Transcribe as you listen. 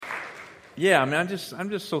Yeah, I mean, I'm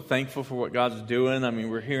just so thankful for what God's doing. I mean,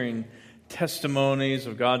 we're hearing testimonies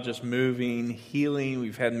of God just moving, healing.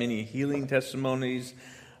 We've had many healing testimonies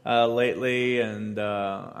lately, and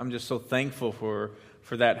I'm just so thankful for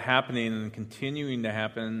that happening and continuing to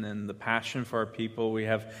happen, and the passion for our people. We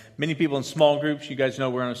have many people in small groups. You guys know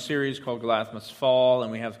we're on a series called Goliath Must Fall,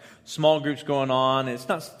 and we have small groups going on. It's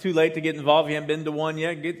not too late to get involved. If you haven't been to one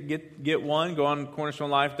yet, get one. Go on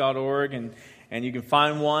cornerstonelife.org and you can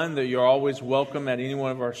find one. That you're always welcome at any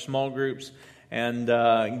one of our small groups, and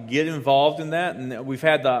get involved in that. And we've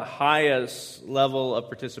had the highest level of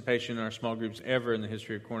participation in our small groups ever in the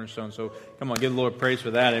history of Cornerstone. So come on, give the Lord praise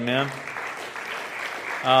for that. Amen.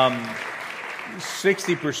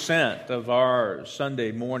 60% of our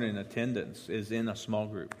Sunday morning attendance is in a small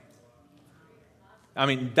group. I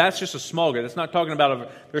mean, that's just a small group. It's not talking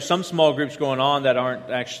about there's some small groups going on that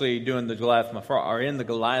aren't actually doing the Goliath Must Fall, are in the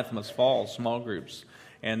Goliath Must Fall small groups.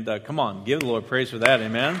 And come on, give the Lord praise for that.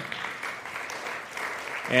 Amen.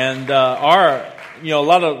 And a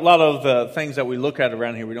lot of the things that we look at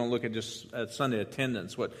around here, we don't look at just at Sunday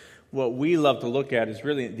attendance. What we love to look at is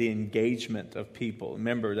really the engagement of people.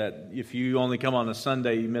 Remember that if you only come on a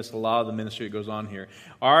Sunday, you miss a lot of the ministry that goes on here.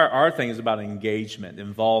 Our thing is about engagement,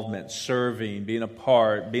 involvement, serving, being a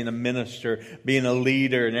part, being a minister, being a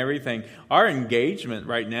leader, and everything. Our engagement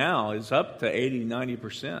right now is up to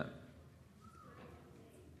 80-90%.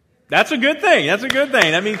 That's a good thing. That's a good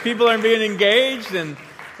thing. That means people are being engaged and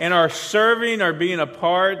are serving, are being a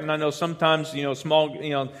part. And I know sometimes, small,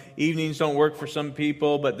 evenings don't work for some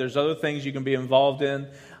people, but there's other things you can be involved in.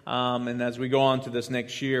 And as we go on to this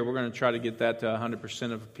next year, we're going to try to get that to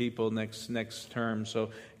 100% of people next term. So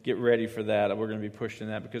get ready for that. We're going to be pushing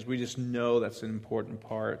that because we just know that's an important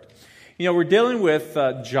part. We're dealing with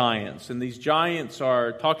giants, and these giants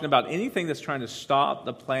are talking about anything that's trying to stop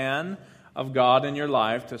the plan of God in your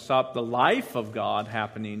life, to stop the life of God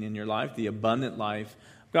happening in your life, the abundant life.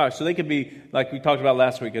 Gosh, so they could be, like we talked about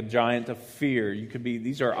last week, a giant of fear.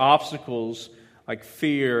 These are obstacles like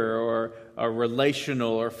fear or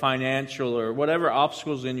relational or financial or whatever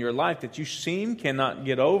obstacles in your life that you cannot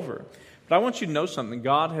get over. But I want you to know something.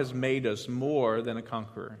 God has made us more than a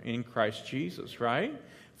conqueror in Christ Jesus, right?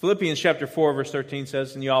 Philippians chapter 4, verse 13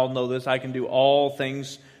 says, and you all know this, I can do all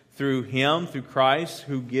things through Him, through Christ,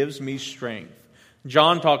 who gives me strength.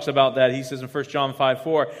 John talks about that. He says in 1 John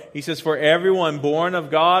 5:4, he says, for everyone born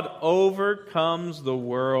of God overcomes the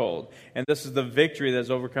world. And this is the victory that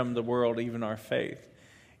has overcome the world, even our faith.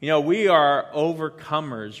 We are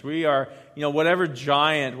overcomers. We are, whatever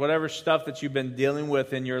giant, whatever stuff that you've been dealing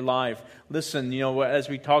with in your life. Listen, as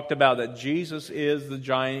we talked about, that Jesus is the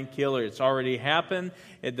giant killer. It's already happened.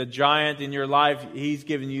 The giant in your life, He's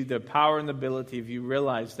given you the power and the ability, if you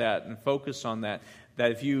realize that and focus on that.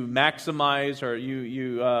 That if you maximize or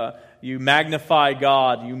you magnify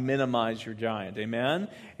God, you minimize your giant. Amen?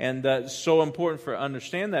 And it's so important for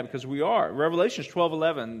understand that because we are. Revelations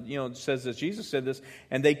 12:11, says that Jesus said this,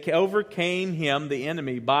 and they overcame him, the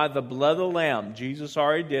enemy, by the blood of the Lamb. Jesus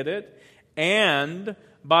already did it. And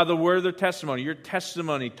by the word of their testimony. Your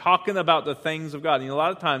testimony, talking about the things of God. A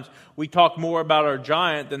lot of times we talk more about our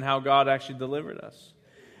giant than how God actually delivered us.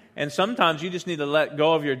 And sometimes you just need to let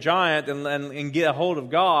go of your giant and get a hold of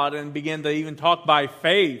God and begin to even talk by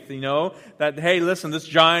faith, that, hey, listen, this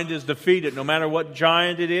giant is defeated. No matter what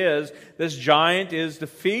giant it is, this giant is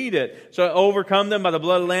defeated. So overcome them by the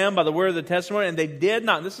blood of the Lamb, by the word of the testimony. And they did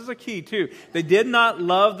not, this is a key too, they did not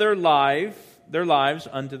love their lives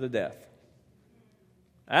unto the death.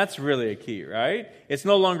 That's really a key, right? It's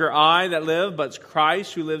no longer I that live, but it's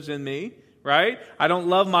Christ who lives in me, right? I don't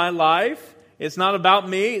love my life. It's not about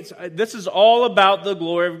me. This is all about the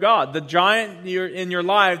glory of God. The giant in your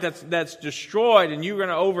life that's destroyed and you're going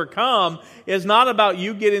to overcome is not about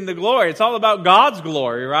you getting the glory. It's all about God's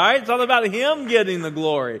glory, right? It's all about Him getting the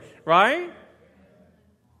glory, right?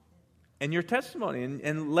 And your testimony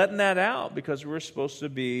and letting that out, because we're supposed to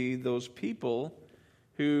be those people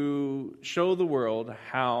who show the world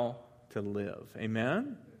how to live.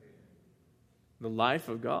 Amen? The life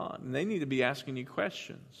of God. And they need to be asking you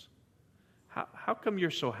questions. How come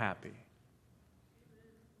you're so happy?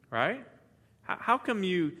 Right? How come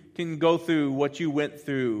you can go through what you went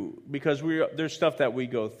through? Because there's stuff that we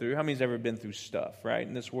go through. How many's ever been through stuff, right,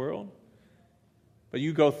 in this world? But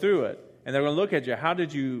you go through it, and they're going to look at you. How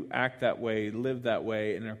did you act that way, live that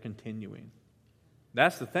way, and are continuing?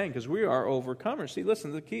 That's the thing, because we are overcomers. See,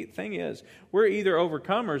 listen, the key thing is, we're either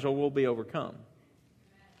overcomers or we'll be overcome.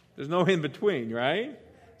 There's no in between, right?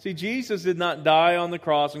 See, Jesus did not die on the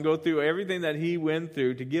cross and go through everything that He went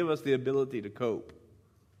through to give us the ability to cope.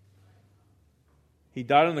 He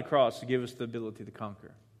died on the cross to give us the ability to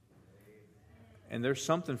conquer. And there's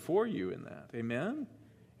something for you in that. Amen?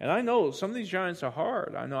 And I know some of these giants are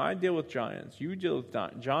hard. I know I deal with giants. You deal with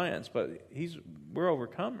giants, but we're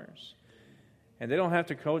overcomers. And they don't have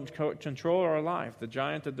to control our life. The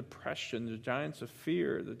giant of depression, the giants of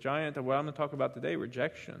fear, the giant of what I'm going to talk about today,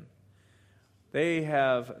 rejection. They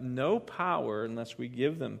have no power unless we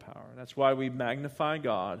give them power. That's why we magnify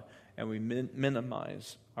God and we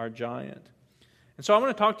minimize our giant. And so I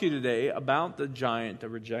want to talk to you today about the giant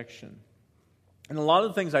of rejection. And a lot of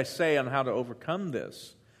the things I say on how to overcome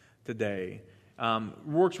this today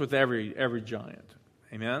works with every giant.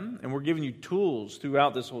 Amen? And we're giving you tools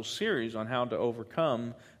throughout this whole series on how to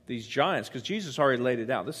overcome these giants, because Jesus already laid it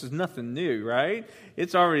out. This is nothing new, right?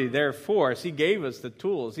 It's already there for us. He gave us the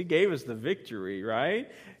tools. He gave us the victory,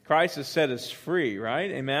 right? Christ has set us free,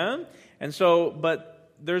 right? Amen? And so, but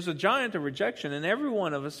there's a giant of rejection, and every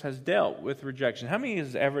one of us has dealt with rejection. How many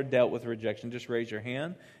has ever dealt with rejection? Just raise your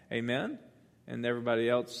hand. Amen? And everybody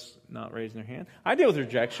else not raising their hand. I deal with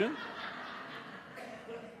rejection.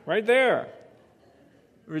 Right there.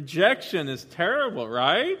 Rejection is terrible,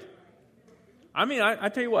 right? I mean, I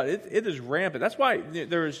tell you what, it is rampant. That's why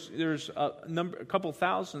there's a couple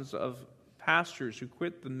thousands of pastors who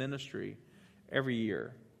quit the ministry every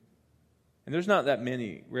year. And there's not that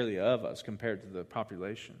many, really, of us compared to the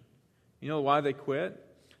population. You know why they quit?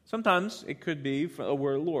 Sometimes it could be,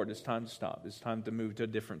 we're Lord, it's time to stop. It's time to move to a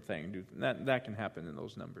different thing. That can happen in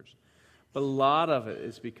those numbers. But a lot of it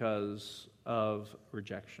is because of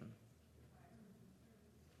rejection.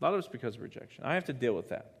 A lot of it's because of rejection. I have to deal with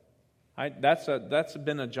that. That's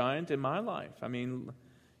been a giant in my life. I mean,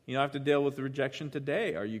 you know, I have to deal with the rejection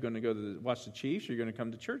today. Are you going to go watch the Chiefs, or are you going to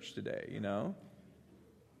come to church today, you know?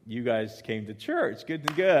 You guys came to church. Good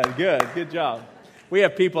job. We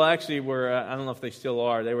have people actually where, I don't know if they still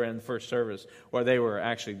are, they were in the first service, where they were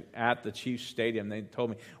actually at the Chiefs Stadium. They told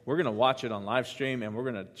me, we're going to watch it on live stream, and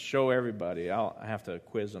we're going to show everybody. I have to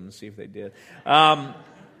quiz them and see if they did.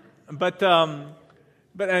 But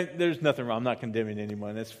there's nothing wrong. I'm not condemning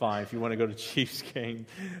anyone. It's fine if you want to go to Chiefs game,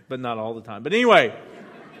 but not all the time. But anyway,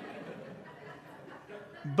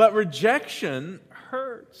 but rejection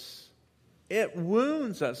hurts. It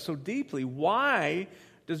wounds us so deeply. Why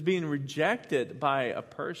does being rejected by a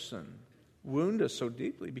person wound us so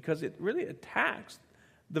deeply? Because it really attacks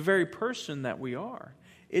the very person that we are.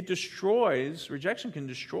 It destroys, rejection can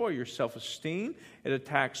destroy your self-esteem. It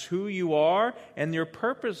attacks who you are and your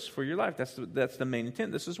purpose for your life. That's the main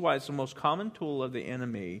intent. This is why it's the most common tool of the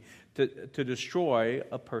enemy to destroy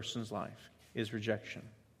a person's life, is rejection.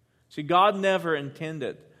 See, God never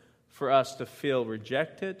intended for us to feel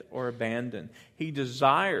rejected or abandoned. He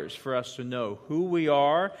desires for us to know who we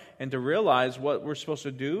are and to realize what we're supposed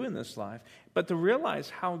to do in this life, but to realize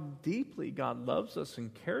how deeply God loves us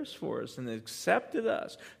and cares for us and accepted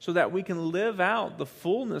us so that we can live out the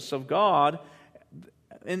fullness of God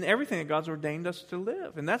in everything that God's ordained us to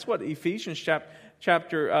live. And that's what Ephesians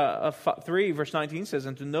chapter 3, verse 19 says,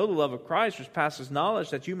 and to know the love of Christ which passes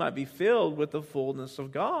knowledge, that you might be filled with the fullness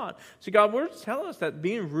of God. See, God's words tell us that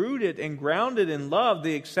being rooted and grounded in love,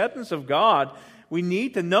 the acceptance of God, we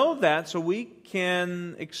need to know that so we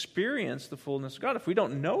can experience the fullness of God. If we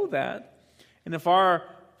don't know that, and if our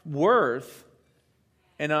worth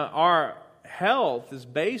and our health is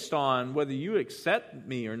based on whether you accept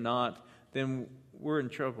me or not, then we're in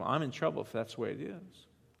trouble. I'm in trouble if that's the way it is.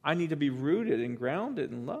 I need to be rooted and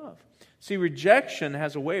grounded in love. See, rejection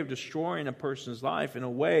has a way of destroying a person's life in a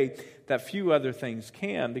way that few other things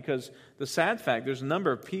can, because the sad fact, there's a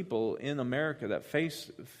number of people in America that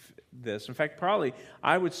face this. In fact, probably,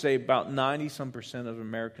 I would say about 90% of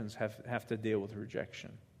Americans have to deal with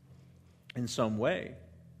rejection in some way.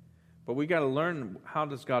 But we got to learn, how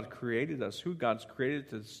does God created us, who God's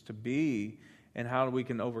created us to be, and how we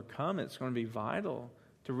can overcome it. It's going to be vital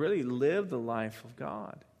to really live the life of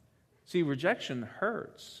God. See, rejection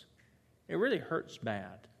hurts. It really hurts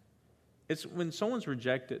bad. It's when someone's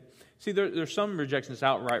rejected. See, there's some rejection that's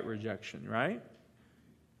outright rejection, right?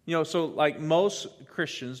 You know, so like most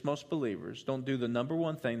Christians, most believers don't do the number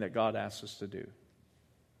one thing that God asks us to do,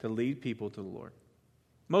 to lead people to the Lord.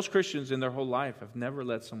 Most Christians in their whole life have never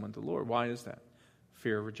led someone to the Lord. Why is that?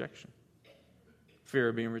 Fear of rejection. Fear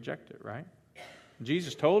of being rejected, right?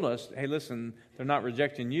 Jesus told us, hey, listen, they're not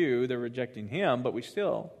rejecting you, they're rejecting Him, but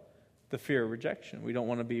the fear of rejection. We don't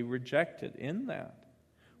want to be rejected in that.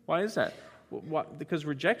 Why is that? Because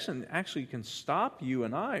rejection actually can stop you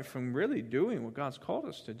and I from really doing what God's called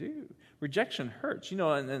us to do. Rejection hurts. You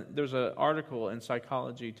know, and there's an article in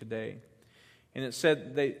Psychology Today, and it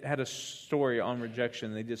said they had a story on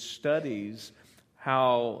rejection. They did studies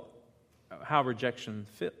how rejection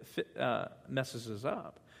messes us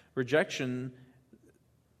up. Rejection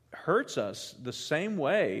hurts us the same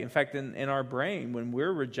way. In fact, in our brain, when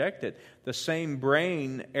we're rejected, the same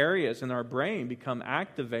brain areas in our brain become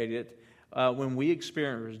activated when we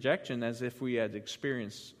experience rejection as if we had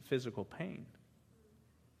experienced physical pain.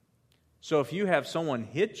 So if you have someone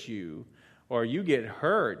hit you or you get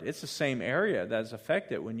hurt, it's the same area that is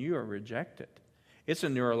affected when you are rejected. It's a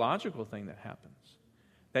neurological thing that happens,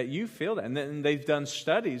 that you feel that. And then they've done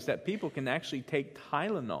studies that people can actually take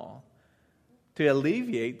Tylenol to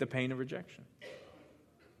alleviate the pain of rejection.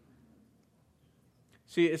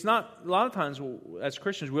 See, it's not, a lot of times as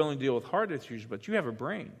Christians we only deal with heart issues, but you have a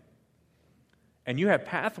brain. And you have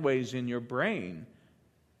pathways in your brain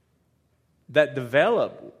that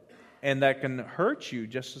develop and that can hurt you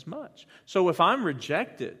just as much. So if I'm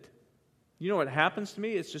rejected, you know what happens to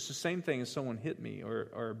me? It's just the same thing as someone hit me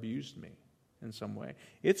or abused me in some way.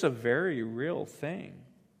 It's a very real thing.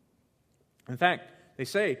 In fact, they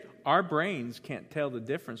say our brains can't tell the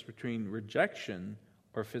difference between rejection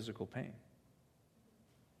or physical pain.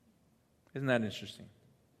 Isn't that interesting?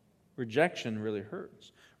 Rejection really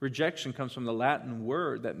hurts. Rejection comes from the Latin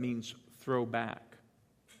word that means throw back.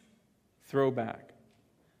 Throw back.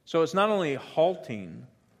 So it's not only halting.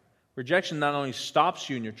 Rejection not only stops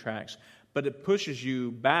you in your tracks, but it pushes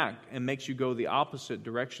you back and makes you go the opposite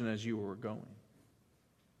direction as you were going.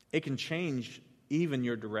 It can change even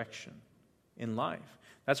your direction in life.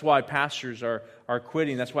 That's why pastors are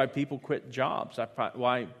quitting. That's why people quit jobs. That's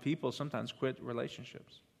why people sometimes quit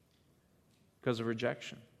relationships. Because of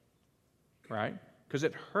rejection. Right? Because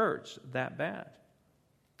it hurts that bad.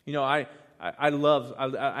 You know, I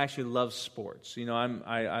actually love sports. You know,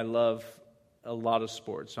 I love a lot of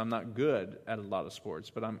sports. I'm not good at a lot of sports,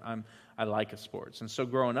 but I like sports. And so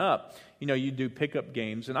growing up, you know, you do pickup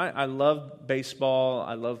games, and I love baseball.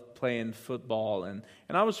 I love playing football, and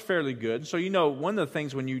I was fairly good. So, you know, one of the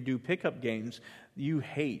things when you do pickup games, you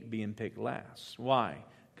hate being picked last. Why?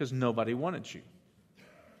 Because nobody wanted you.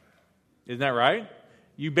 Isn't that right?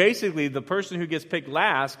 You basically, the person who gets picked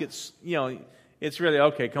last gets, you know, it's really,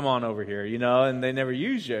 okay, come on over here, you know, and they never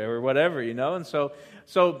use you or whatever, you know. And so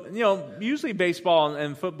you know, usually baseball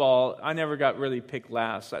and football, I never got really picked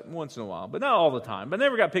last, once in a while, but not all the time. But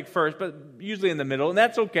never got picked first, but usually in the middle, and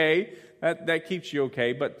that's okay. That keeps you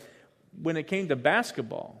okay. But when it came to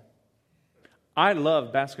basketball, I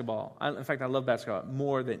love basketball. In fact, I love basketball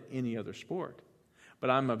more than any other sport. But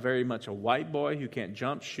I'm very much a white boy who can't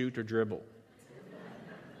jump, shoot, or dribble.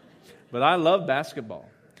 But I love basketball.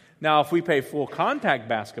 Now, if we play full contact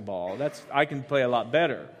basketball, I can play a lot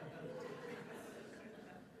better.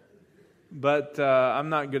 But I'm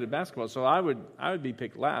not good at basketball, so I would be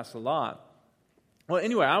picked last a lot. Well,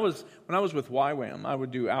 anyway, when I was with YWAM, I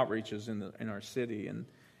would do outreaches in our city, and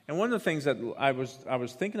one of the things that I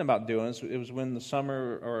was thinking about doing, it was when the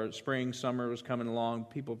summer or summer was coming along,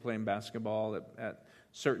 people playing basketball at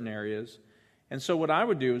certain areas, and so what I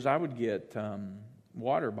would do is I would get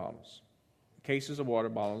water bottles. Cases of water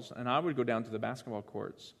bottles, and I would go down to the basketball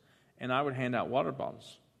courts, and I would hand out water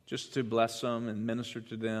bottles just to bless them and minister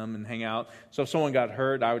to them and hang out. So if someone got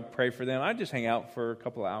hurt, I would pray for them. I'd just hang out for a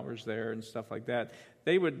couple of hours there and stuff like that.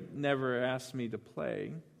 They would never ask me to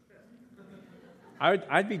play.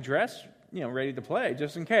 I'd be dressed, you know, ready to play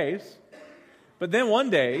just in case. But then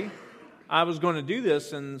one day, I was going to do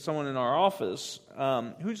this, and someone in our office,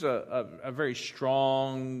 who's a very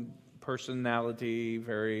strong personality,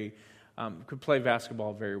 very could play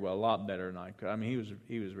basketball very well, a lot better than I could. I mean,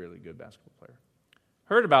 he was a really good basketball player.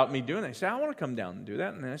 Heard about me doing it. He said, I want to come down and do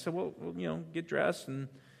that. And I said, well, you know, get dressed and,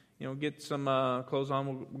 you know, get some clothes on.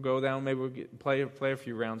 We'll go down. Maybe we'll play a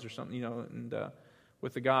few rounds or something, you know, and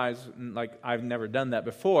with the guys. And, like, I've never done that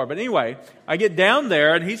before. But anyway, I get down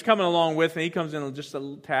there, and he's coming along with me. He comes in just a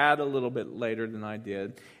little bit later than I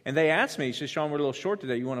did. And they asked me, he said, Sean, we're a little short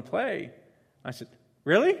today. You want to play? I said,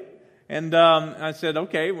 really? And I said,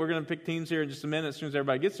 okay, we're going to pick teams here in just a minute. As soon as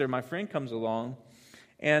everybody gets there, my friend comes along.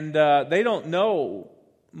 And they don't know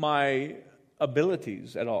my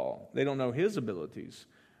abilities at all. They don't know his abilities.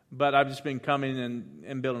 But I've just been coming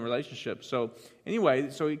and building relationships. So anyway,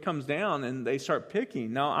 so he comes down, and they start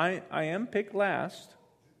picking. Now, I am picked last,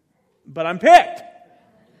 but I'm picked.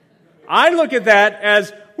 I look at that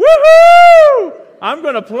as, woohoo! I'm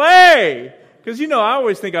going to play. Because, you know, I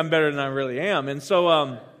always think I'm better than I really am. And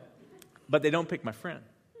so... but they don't pick my friend.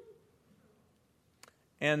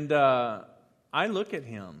 And I look at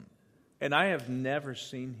him, and I have never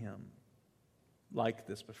seen him like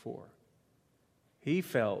this before. He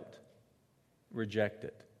felt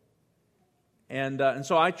rejected. And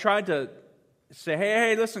so I tried to say,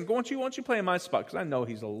 hey, listen, why don't you play in my spot? Because I know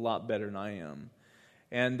he's a lot better than I am.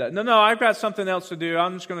 And no, I've got something else to do.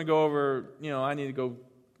 I'm just going to go over, you know, I need to go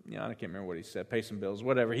I can't remember what he said, pay some bills,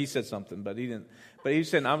 whatever. He said something, but he didn't. But he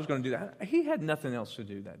said, I was going to do that. He had nothing else to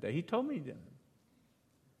do that day. He told me he didn't.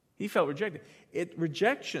 He felt rejected.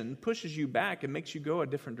 Rejection pushes you back and makes you go a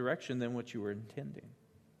different direction than what you were intending.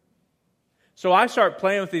 So I start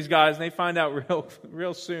playing with these guys, and they find out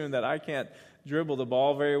real soon that I can't dribble the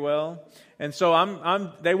ball very well. And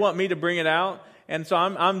so they want me to bring it out. And so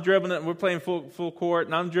I'm dribbling it. We're playing full court,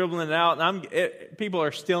 and I'm dribbling it out. And people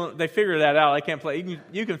are stealing. They figure that out. I can't play.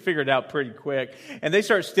 You can figure it out pretty quick. And they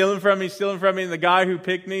start stealing from me. And the guy who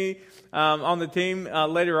picked me on the team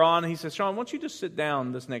later on, he says, Sean, why don't you just sit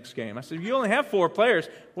down this next game? I said, if you only have 4 players,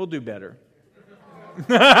 we'll do better.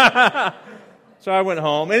 So I went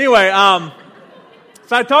home. Anyway,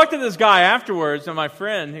 so I talked to this guy afterwards, and my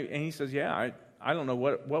friend, and he says, yeah, I don't know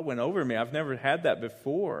what went over me. I've never had that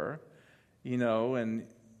before. And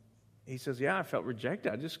he says, yeah, I felt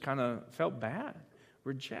rejected. I just kind of felt bad.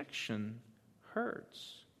 Rejection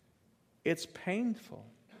hurts. It's painful.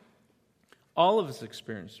 All of us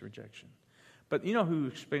experience rejection. But you know who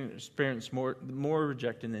experienced more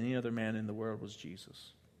rejection than any other man in the world was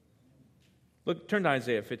Jesus. Look, turn to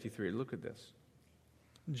Isaiah 53. Look at this.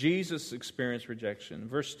 Jesus experienced rejection.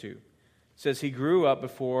 Verse 2 says, he grew up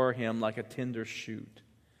before him like a tender shoot,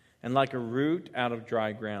 and like a root out of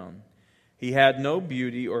dry ground. He had no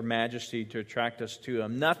beauty or majesty to attract us to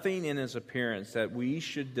him, nothing in his appearance that we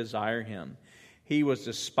should desire him. He was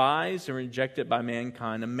despised and rejected by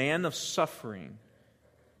mankind, a man of suffering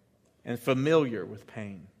and familiar with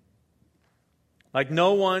pain. Like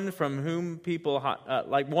one from whom people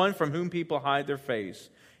hide their face,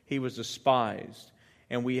 he was despised,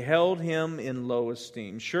 and we held him in low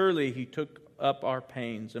esteem. Surely he took up our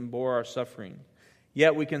pains and bore our suffering.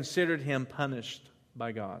 Yet we considered him punished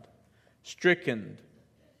by God, stricken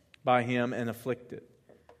by him and afflicted.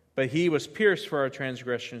 But he was pierced for our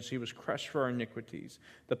transgressions, he was crushed for our iniquities.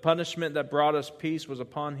 The punishment that brought us peace was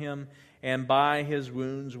upon him, and by his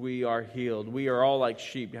wounds we are healed. We are all like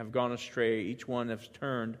sheep, have gone astray. Each one has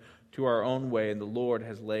turned to our own way, and the Lord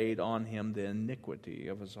has laid on him the iniquity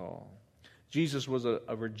of us all. Jesus was a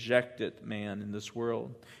rejected man in this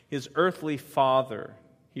world. His earthly father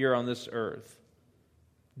here on this earth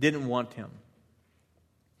didn't want him.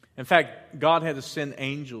 In fact, God had to send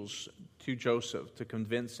angels to Joseph to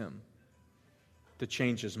convince him to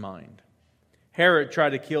change his mind. Herod tried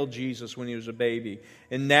to kill Jesus when he was a baby.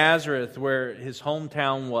 In Nazareth, where his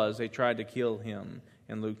hometown was, they tried to kill him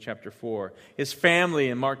in Luke chapter 4. His family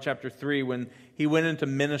in Mark chapter 3, when he went into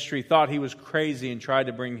ministry, thought he was crazy and tried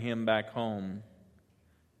to bring him back home.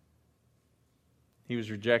 He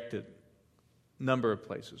was rejected a number of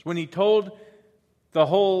places. When he told the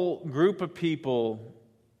whole group of people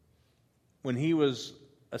when he was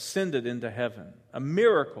ascended into heaven, a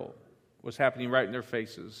miracle was happening right in their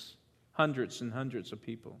faces. Hundreds and hundreds of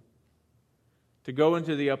people. To go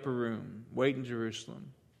into the upper room, wait in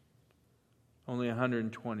Jerusalem. Only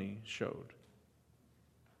 120 showed.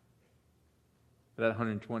 But that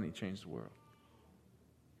 120 changed the world.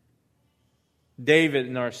 David,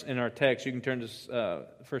 in our text, you can turn to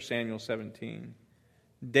 1 Samuel 17.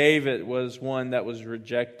 David was one that was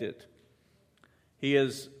rejected.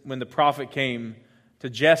 When the prophet came to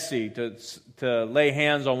Jesse to lay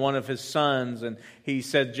hands on one of his sons, and he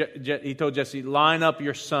told Jesse, line up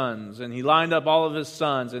your sons. And he lined up all of his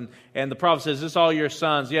sons, and the prophet says, is this all your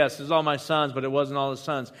sons? Yes, this is all my sons, but it wasn't all his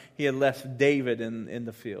sons. He had left David in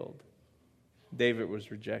the field. David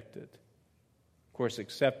was rejected. Of course,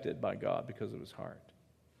 accepted by God because of his heart.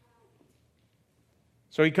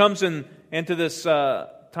 So he comes into this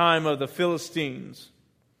time of the Philistines.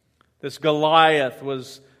 This Goliath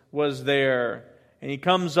was there. And he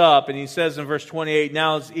comes up and he says in verse 28,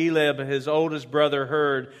 now as Eliab, his oldest brother,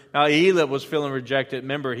 heard. Now Eliab was feeling rejected.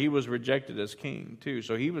 Remember, he was rejected as king too,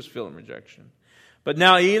 so he was feeling rejection. But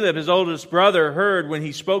now Eliab, his oldest brother, heard when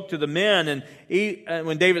he spoke to the men, and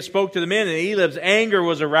when David spoke to the men, and Eliab's anger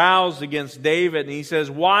was aroused against David. And he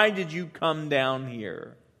says, why did you come down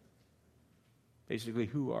here? Basically,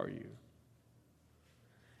 who are you?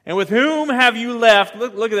 And with whom have you left?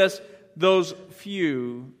 Look at this. Those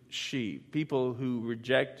few sheep, people who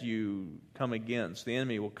reject you, come against. The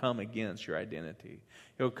enemy will come against your identity.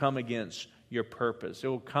 It will come against your purpose. It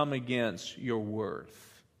will come against your worth.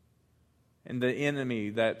 And the enemy,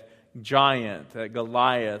 that giant, that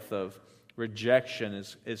Goliath of rejection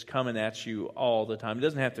is coming at you all the time. It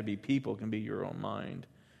doesn't have to be people. It can be your own mind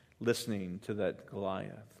listening to that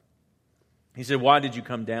Goliath. He said, why did you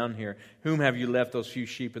come down here? Whom have you left those few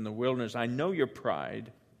sheep in the wilderness? I know your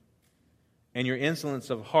pride and your insolence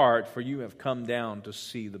of heart, for you have come down to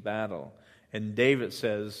see the battle. And David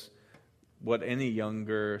says, what any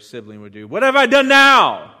younger sibling would do. What have I done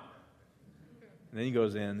now? And then he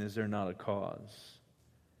goes in, is there not a cause?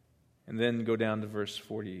 And then go down to verse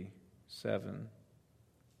 47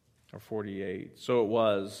 or 48. So it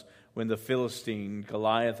was when the Philistine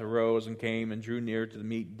Goliath arose and came and drew near to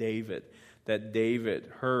meet David, that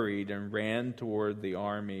David hurried and ran toward the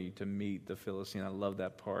army to meet the Philistine. I love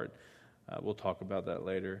that part. We'll talk about that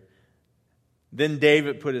later. Then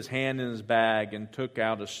David put his hand in his bag and took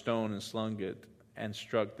out a stone and slung it and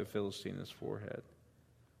struck the Philistine in his forehead.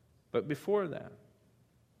 But before that,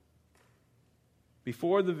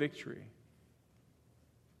 before the victory,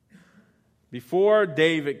 before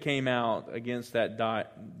David came out against that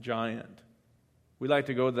giant, we like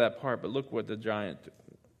to go to that part, but look what the giant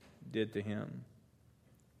did to him.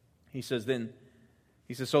 He says,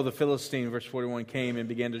 so the Philistine, verse 41, came and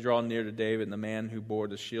began to draw near to David, and the man who bore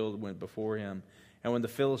the shield went before him. And when the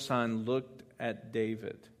Philistine looked at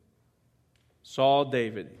David, saw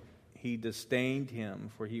David, he disdained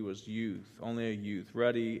him, for he was only a youth,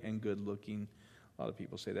 ruddy and good looking. A lot of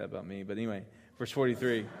people say that about me, but anyway, verse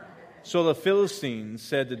 43. So the Philistine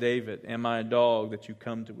said to David, am I a dog that you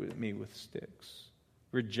come to me with sticks?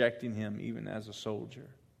 Rejecting him even as a soldier.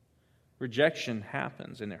 Rejection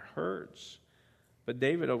happens and it hurts. But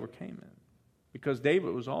David overcame it. Because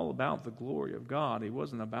David was all about the glory of God. He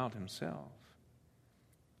wasn't about himself.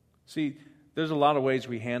 See, there's a lot of ways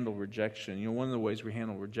we handle rejection. You know, one of the ways we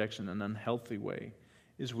handle rejection in an unhealthy way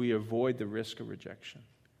is we avoid the risk of rejection.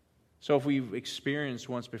 So if we've experienced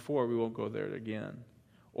once before, we won't go there again.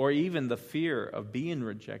 Or even the fear of being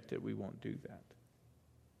rejected, we won't do that.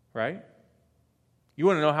 Right? You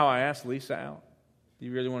want to know how I asked Lisa out? Do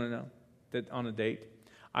you really want to know? That on a date?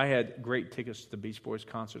 I had great tickets to the Beach Boys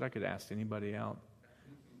concert. I could ask anybody out.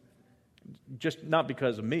 Just not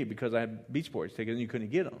because of me, because I had Beach Boys tickets and you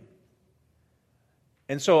couldn't get them.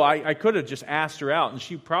 And so I could have just asked her out, and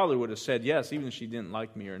she probably would have said yes, even if she didn't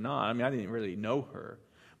like me or not. I mean, I didn't really know her.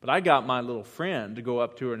 But I got my little friend to go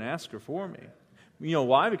up to her and ask her for me. You know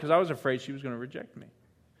why? Because I was afraid she was going to reject me.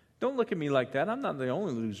 Don't look at me like that. I'm not the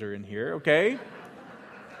only loser in here, okay?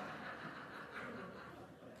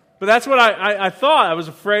 But that's what I thought. I was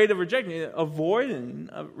afraid of avoiding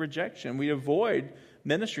rejection. We avoid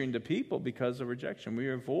ministering to people because of rejection.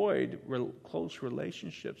 We avoid close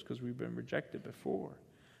relationships because we've been rejected before.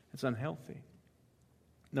 It's unhealthy.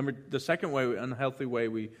 The second unhealthy way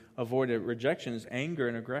we avoid rejection is anger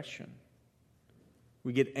and aggression.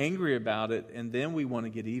 We get angry about it, and then we want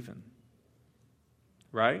to get even.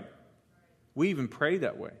 Right? We even pray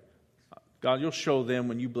that way. God, you'll show them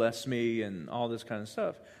when you bless me and all this kind of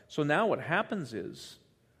stuff. So now what happens is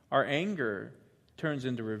our anger turns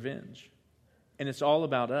into revenge. And it's all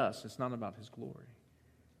about us. It's not about His glory.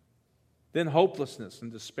 Then hopelessness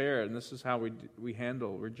and despair. And this is how we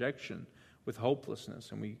handle rejection, with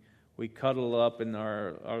hopelessness. And we cuddle up in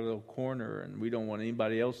our little corner, and we don't want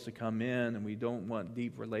anybody else to come in, and we don't want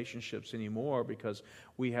deep relationships anymore because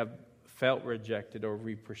we have felt rejected or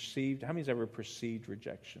we perceived. How many's ever perceived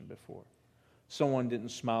rejection before? Someone didn't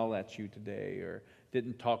smile at you today or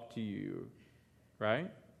didn't talk to you, right?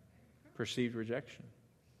 Perceived rejection.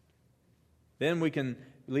 Then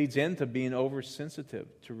leads into being oversensitive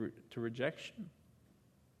to rejection.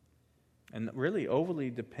 And really overly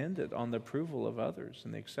dependent on the approval of others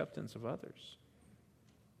and the acceptance of others.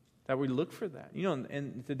 That we look for that. You know,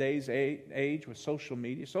 in today's age with social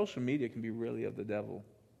media can be really of the devil.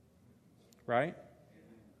 Right?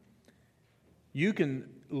 You can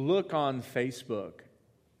look on Facebook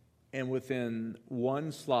and within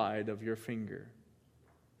one slide of your finger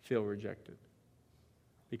feel rejected.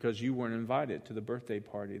 Because you weren't invited to the birthday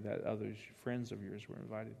party that friends of yours were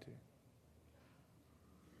invited to.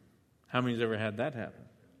 How many's ever had that happen?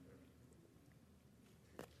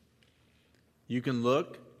 You can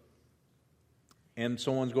look and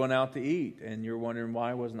someone's going out to eat and you're wondering,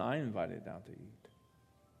 why wasn't I invited out to eat?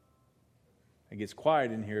 It gets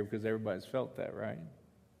quiet in here because everybody's felt that, right?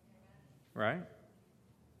 Right?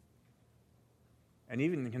 And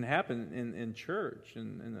even it can happen in church,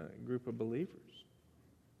 in a group of believers.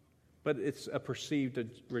 But it's a perceived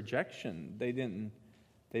rejection.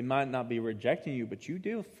 They might not be rejecting you, but you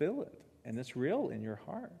do feel it. And it's real in your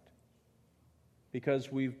heart.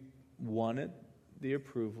 Because we've wanted the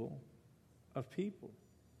approval of people.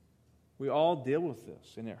 We all deal with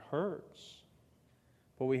this, and it hurts.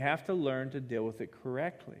 But we have to learn to deal with it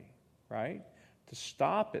correctly, right? To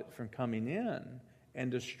stop it from coming in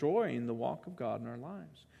and destroying the walk of God in our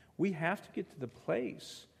lives. We have to get to the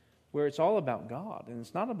place where it's all about God and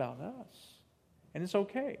it's not about us. And it's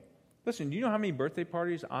okay. Listen, do you know how many birthday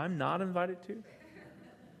parties I'm not invited to?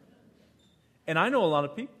 And I know a lot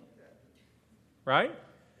of people. right?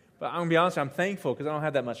 But I'm going to be honest, I'm thankful because I don't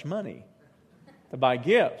have that much money to buy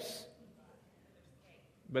gifts.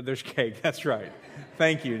 But there's cake, that's right.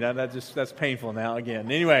 Thank you. Now that's painful now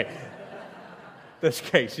again. Anyway, there's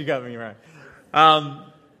cake. You got me right.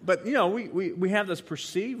 But we have this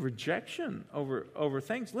perceived rejection over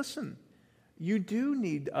things. Listen, you do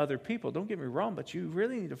need other people. Don't get me wrong, but you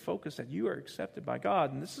really need to focus that you are accepted by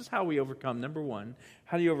God. And this is how we overcome. Number one,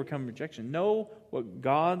 how do you overcome rejection? Know what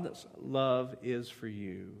God's love is for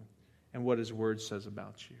you and what His Word says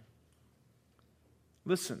about you.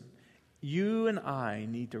 Listen, you and I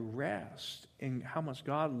need to rest in how much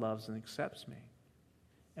God loves and accepts me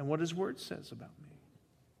and what His Word says about me.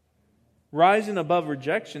 Rising above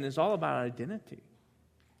rejection is all about identity.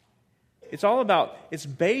 It's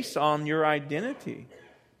based on your identity.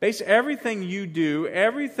 Base everything you do,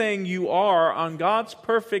 everything you are on God's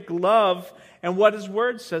perfect love and what His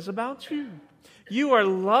Word says about you. You are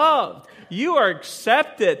loved. You are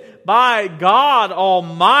accepted by God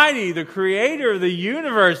Almighty, the Creator of the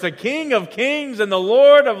universe, the King of kings and the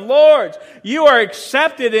Lord of lords. You are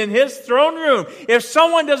accepted in His throne room. If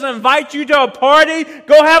someone doesn't invite you to a party,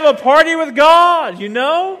 go have a party with God, you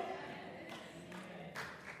know?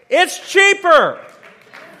 It's cheaper.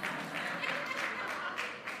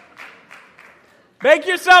 Bake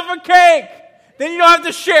yourself a cake. Then you don't have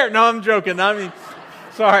to share it. No, I'm joking.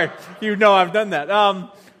 Sorry. You know I've done that.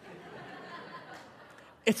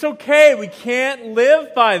 It's okay. We can't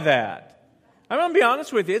live by that. I'm going to be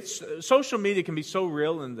honest with you. Social media can be so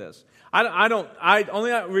real in this.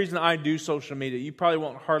 Only reason I do social media, you probably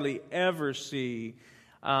won't hardly ever see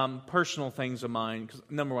personal things of mine. Because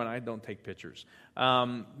number one, I don't take pictures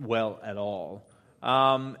at all.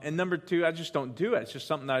 And number two, I just don't do it. It's just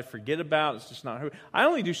something that I forget about. It's just not who. I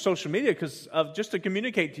only do social media because of just to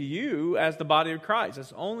communicate to you as the body of Christ. That's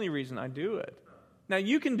the only reason I do it. Now,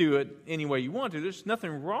 you can do it any way you want to. There's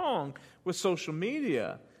nothing wrong with social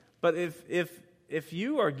media. But if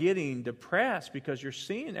you are getting depressed because you're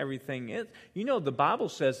seeing everything, the Bible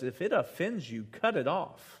says if it offends you, cut it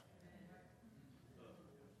off.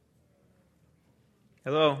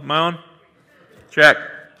 Hello, am I on? Check.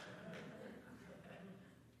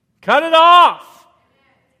 Cut it off.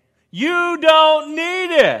 You don't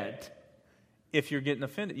need it if you're getting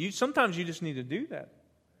offended. Sometimes you just need to do that.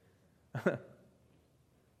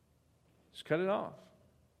 Just cut it off.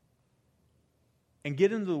 And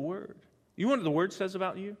get into the Word. You know what the Word says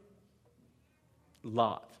about you? A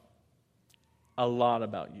lot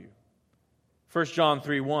about you. 1 John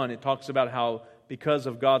 3:1, it talks about how because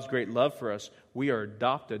of God's great love for us, we are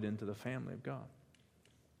adopted into the family of God.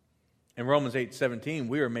 In Romans 8:17,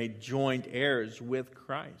 we are made joint heirs with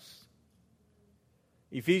Christ.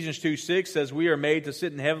 Ephesians 2:6 says we are made to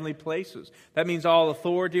sit in heavenly places. That means all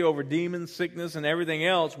authority over demons, sickness, and everything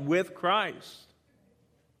else with Christ.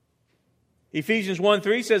 Ephesians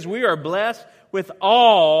 1:3 says we are blessed with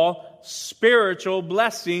all spiritual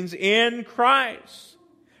blessings in Christ.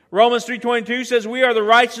 Romans 3:22 says we are the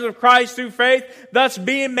righteousness of Christ through faith, thus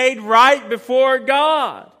being made right before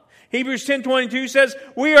God. Hebrews 10:22 says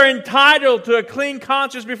we are entitled to a clean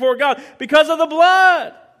conscience before God because of the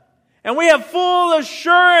blood. And we have full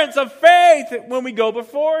assurance of faith when we go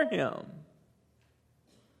before Him.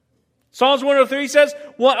 Psalms 103 says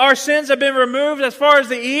our sins have been removed as far as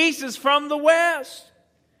the east is from the west.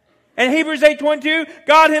 And Hebrews 8:22,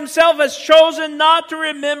 God Himself has chosen not to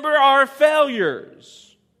remember our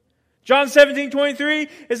failures. John 17:23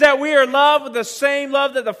 is that we are loved with the same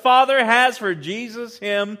love that the Father has for Jesus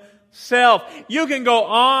Himself. You can go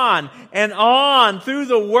on and on through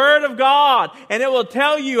the Word of God, and it will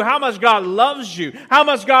tell you how much God loves you, how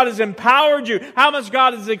much God has empowered you, how much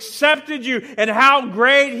God has accepted you, and how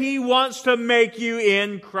great He wants to make you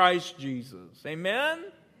in Christ Jesus. Amen?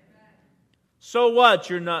 So what?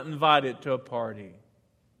 You're not invited to a party,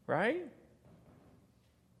 right?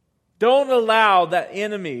 Don't allow that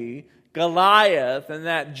enemy, Goliath, and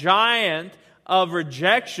that giant of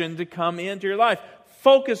rejection to come into your life.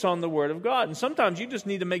 Focus on the Word of God. And sometimes you just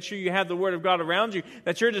need to make sure you have the Word of God around you,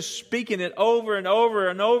 that you're just speaking it over and over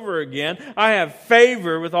and over again. I have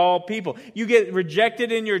favor with all people. You get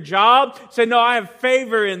rejected in your job, say, no, I have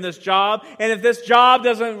favor in this job. And if this job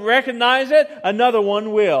doesn't recognize it, another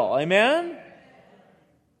one will. Amen?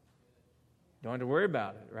 Don't have to worry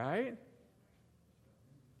about it, right?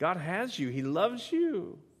 God has you. He loves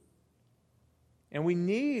you. And we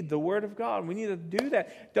need the Word of God. We need to do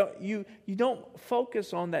that. You don't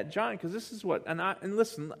focus on that giant, because this is what, and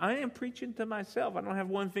listen, I am preaching to myself. I don't have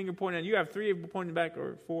one finger pointing at you. I have three pointing back,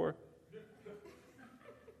 or four.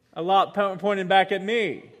 A lot pointing back at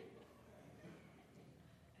me.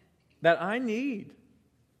 That I need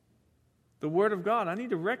The Word of God. I need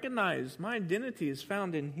to recognize my identity is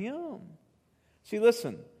found in Him. See,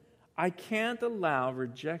 listen, I can't allow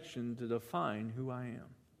rejection to define who I am.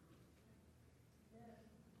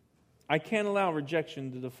 I can't allow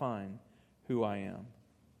rejection to define who I am.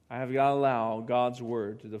 I have got to allow God's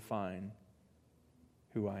Word to define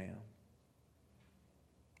who I am.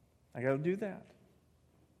 I got to do that.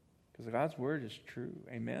 Because God's Word is true.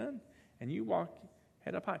 Amen? And you walk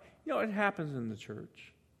head up high. You know, it happens in the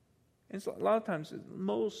church. And a lot of times,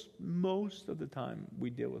 most of the time, we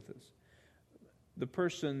deal with this. The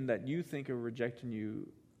person that you think are rejecting you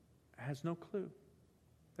has no clue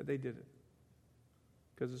that they did it.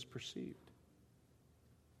 Because it's perceived.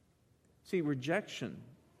 See, rejection,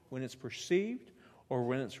 when it's perceived or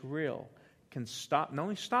when it's real, can not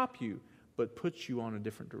only stop you, but put you on a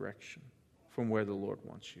different direction from where the Lord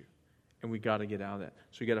wants you. And we got to get out of that.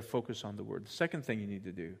 So you got to focus on the Word. The second thing you need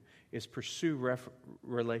to do is pursue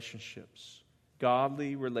relationships,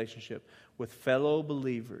 godly relationship with fellow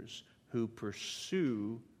believers who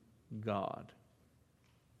pursue God.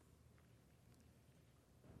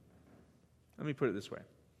 Let me put it this way.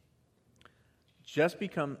 Just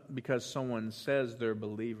because someone says they're a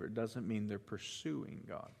believer doesn't mean they're pursuing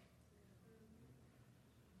God.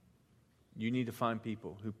 You need to find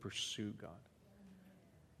people who pursue God.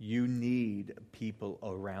 You need people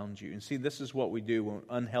around you. And see, this is what we do. One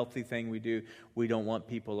unhealthy thing we do, we don't want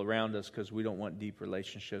people around us because we don't want deep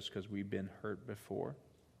relationships because we've been hurt before.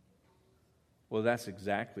 Well, that's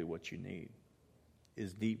exactly what you need,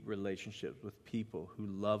 is deep relationships with people who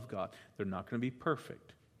love God. They're not going to be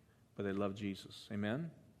perfect, but they love Jesus. Amen?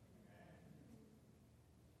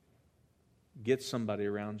 Get somebody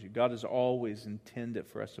around you. God has always intended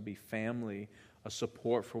for us to be family, a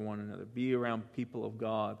support for one another. Be around people of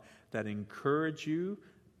God that encourage you,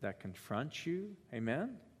 that confront you.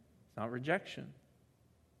 Amen? It's not rejection.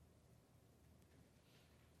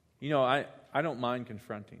 You know, I don't mind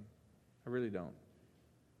confronting. I really don't.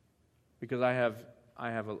 Because I have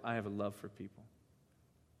a love for people.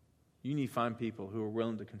 You need to find people who are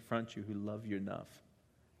willing to confront you, who love you enough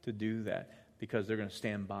to do that, because they're going to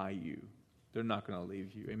stand by you. They're not going to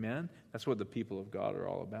leave you. Amen? That's what the people of God are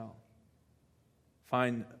all about.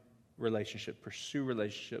 Find relationship, pursue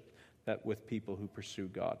relationship with people who pursue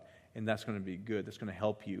God. And that's going to be good. That's going to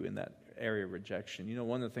help you in that area of rejection. You know,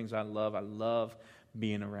 one of the things I love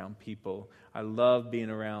being around people. I love being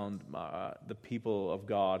around the people of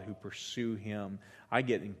God who pursue Him. I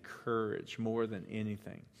get encouraged more than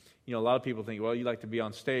anything. You know, a lot of people think, well, you like to be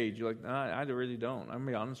on stage. You're like, no, I really don't. I'm going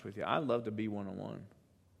to be honest with you. I love to be one-on-one.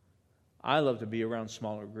 I love to be around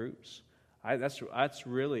smaller groups. That's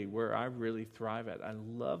really where I really thrive at. I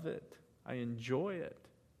love it. I enjoy it.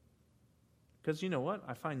 Because you know what?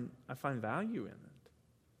 I find value in it.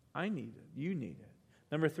 I need it. You need it.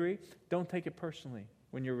 Number 3, don't take it personally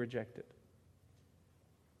when you're rejected.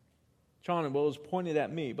 John, well, it was pointed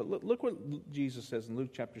at me. But look what Jesus says in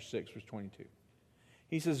Luke chapter 6, verse 22.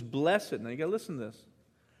 He says, blessed, now you got to listen to this.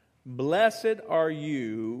 Blessed are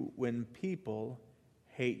you when people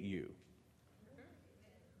hate you.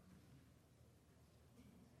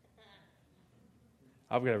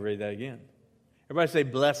 I've got to read that again. Everybody say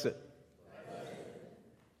blessed.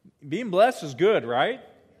 Being blessed is good, right?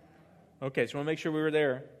 Okay, so I want to make sure we were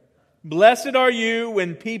there. Blessed are you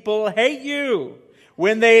when people hate you,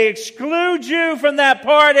 when they exclude you from that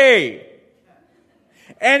party,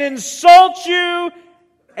 and insult you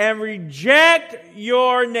and reject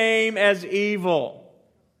your name as evil.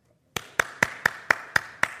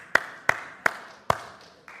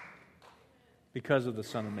 Because of the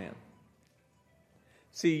Son of Man.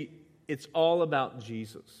 See, it's all about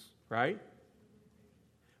Jesus, right?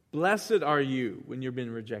 Blessed are you when you're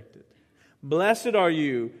being rejected. Blessed are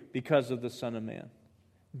you because of the Son of Man.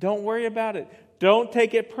 Don't worry about it. Don't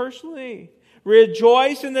take it personally.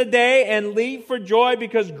 Rejoice in the day and leap for joy,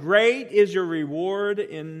 because great is your reward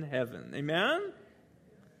in heaven. Amen?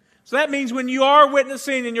 So that means when you are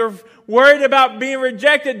witnessing and you're worried about being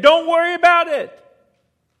rejected, don't worry about it.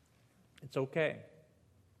 It's okay.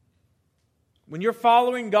 When you're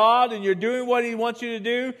following God and you're doing what He wants you to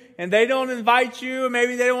do, and they don't invite you, and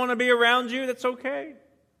maybe they don't want to be around you, that's okay.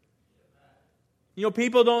 You know,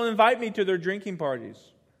 people don't invite me to their drinking parties.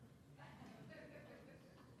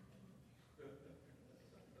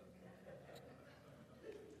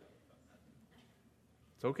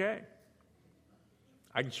 It's okay.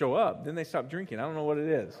 I can show up. Then they stop drinking. I don't know what it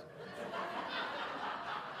is.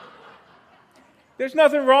 There's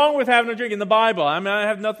nothing wrong with having a drink in the Bible. I mean,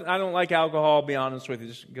 I don't like alcohol, I'll be honest with you,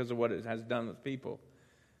 just because of what it has done with people.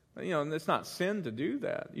 But, you know, it's not sin to do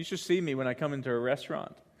that. You should see me when I come into a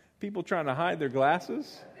restaurant. People trying to hide their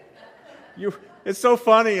glasses. It's so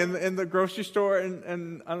funny in the grocery store,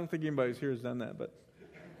 and I don't think anybody here has done that,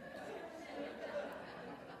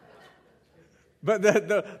 but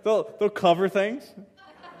they'll cover things.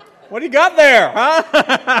 What do you got there,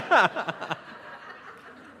 huh?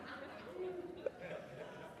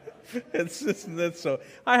 It's so.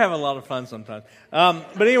 I have a lot of fun sometimes.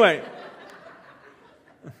 But anyway,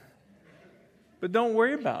 but don't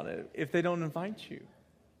worry about it if they don't invite you.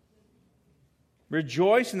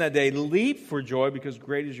 Rejoice in that day, leap for joy, because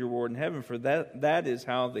great is your reward in heaven. For that is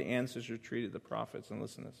how the ancestors treated the prophets. And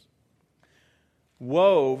listen to this.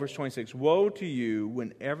 Woe, verse 26, woe to you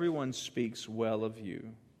when everyone speaks well of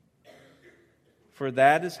you. For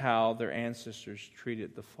that is how their ancestors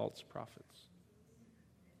treated the false prophets.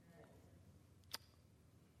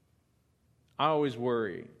 I always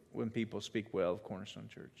worry when people speak well of Cornerstone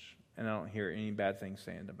Church, and I don't hear any bad things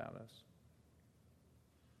saying about us.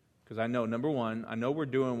 Because I know, number one, I know we're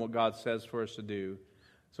doing what God says for us to do.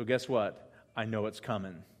 So guess what? I know it's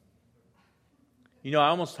coming. You know, I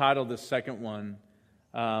almost titled this second one,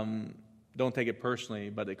 Don't Take It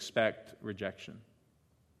Personally, but Expect Rejection.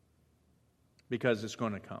 Because it's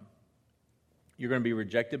going to come. You're going to be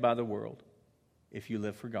rejected by the world if you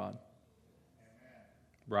live for God.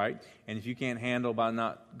 Right? And if you can't handle by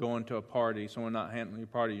not going to a party, someone not handling your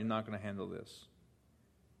party, you're not going to handle this.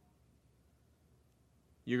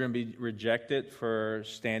 You're going to be rejected for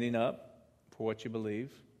standing up for what you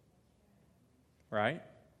believe. Right?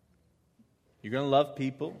 You're going to love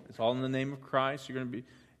people. It's all in the name of Christ.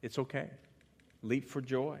 It's okay. Leap for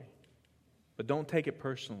joy. But don't take it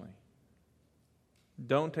personally.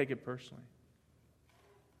 Don't take it personally.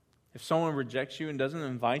 If someone rejects you and doesn't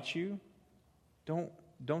invite you, don't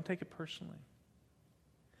take it personally.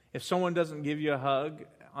 If someone doesn't give you a hug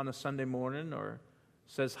on a Sunday morning or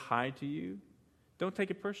says hi to you, don't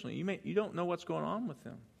take it personally. You don't know what's going on with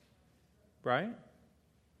them, right?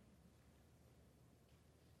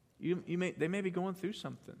 They may be going through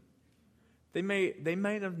something. They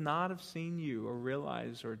may have not have seen you or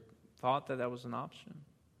realized or thought that was an option.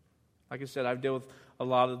 Like I said, I've dealt with a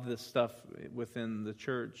lot of this stuff within the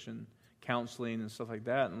church and counseling and stuff like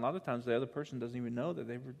that. And a lot of times the other person doesn't even know that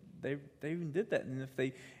they even did that. And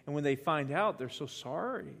when they find out, they're so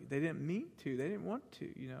sorry. They didn't mean to. They didn't want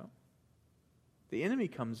to, you know. The enemy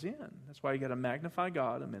comes in. That's why you got to magnify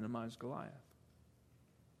God and minimize Goliath.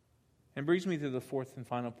 And brings me to the fourth and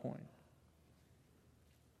final point.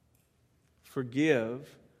 Forgive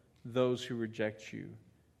those who reject you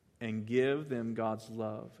and give them God's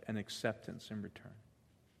love and acceptance in return.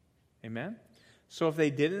 Amen? So if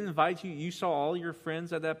they didn't invite you, you saw all your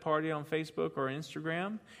friends at that party on Facebook or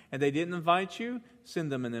Instagram, and they didn't invite you,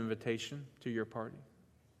 send them an invitation to your party.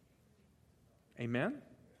 Amen?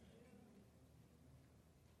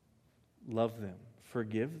 Love them.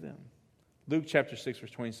 Forgive them. Luke chapter 6,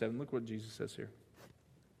 verse 27. Look what Jesus says here.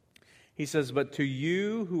 He says, "But to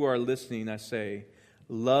you who are listening, I say,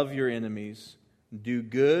 love your enemies. Do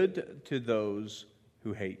good to those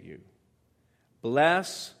who hate you.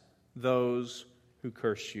 Bless those who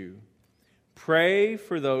curse you. Pray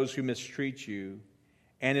for those who mistreat you.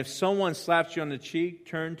 And if someone slaps you on the cheek,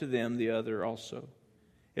 turn to them the other also.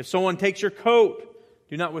 If someone takes your coat,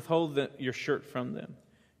 do not withhold your shirt from them.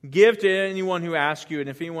 Give to anyone who asks you, and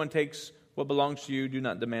if anyone takes what belongs to you, do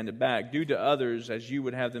not demand it back. Do to others as you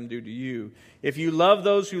would have them do to you. If you love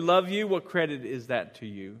those who love you, what credit is that to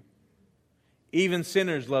you? Even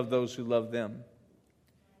sinners love those who love them.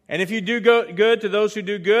 And if you do good to those who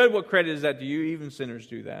do good, what credit is that to you? Even sinners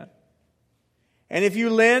do that. And if you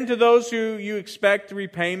lend to those who you expect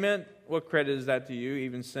repayment, what credit is that to you?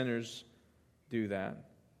 Even sinners do that.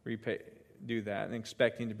 Do that, and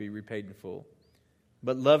expecting to be repaid in full.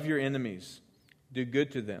 But love your enemies. Do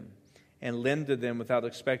good to them. And lend to them without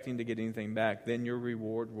expecting to get anything back. Then your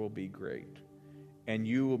reward will be great. And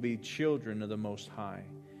you will be children of the Most High.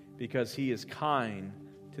 Because He is kind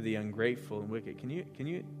to the ungrateful and wicked. Can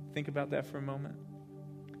you think about that for a moment?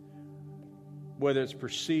 Whether it's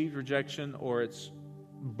perceived rejection or it's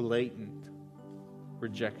blatant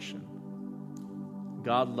rejection.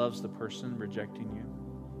 God loves the person rejecting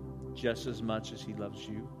you just as much as He loves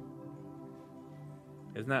you.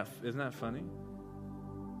 Isn't that funny?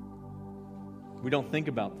 We don't think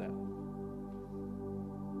about that.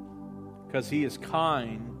 Because He is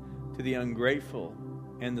kind to the ungrateful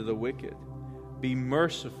and to the wicked. Be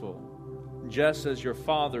merciful, just as your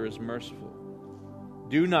Father is merciful.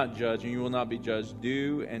 Do not judge, and you will not be judged.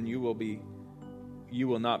 Do, and you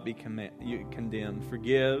will not be condemned.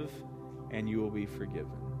 Forgive, and you will be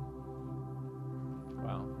forgiven.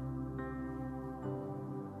 Wow.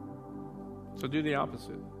 So do the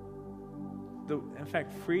opposite. In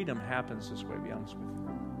fact, freedom happens this way, to be honest with you.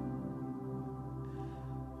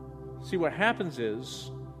 See, what happens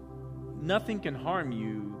is nothing can harm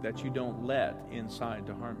you that you don't let inside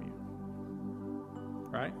to harm you.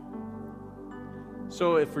 Right?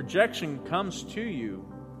 So if rejection comes to you,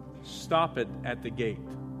 stop it at the gate.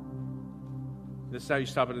 This is how you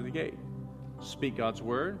stop it at the gate. Speak God's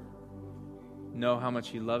word. Know how much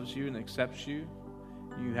He loves you and accepts you.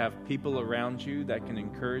 You have people around you that can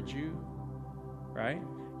encourage you. Right?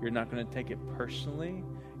 You're not going to take it personally.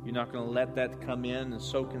 You're not going to let that come in and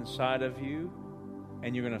soak inside of you.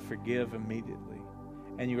 And you're going to forgive immediately.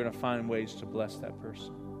 And you're going to find ways to bless that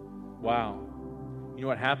person. Wow. You know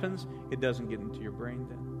what happens? It doesn't get into your brain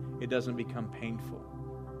then. It doesn't become painful.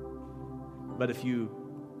 But if you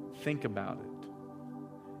think about it,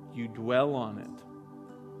 you dwell on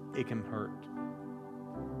it, it can hurt.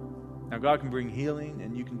 Now God can bring healing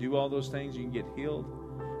and you can do all those things. You can get healed.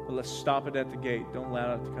 But let's stop it at the gate. Don't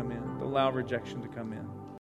allow it to come in. Don't allow rejection to come in.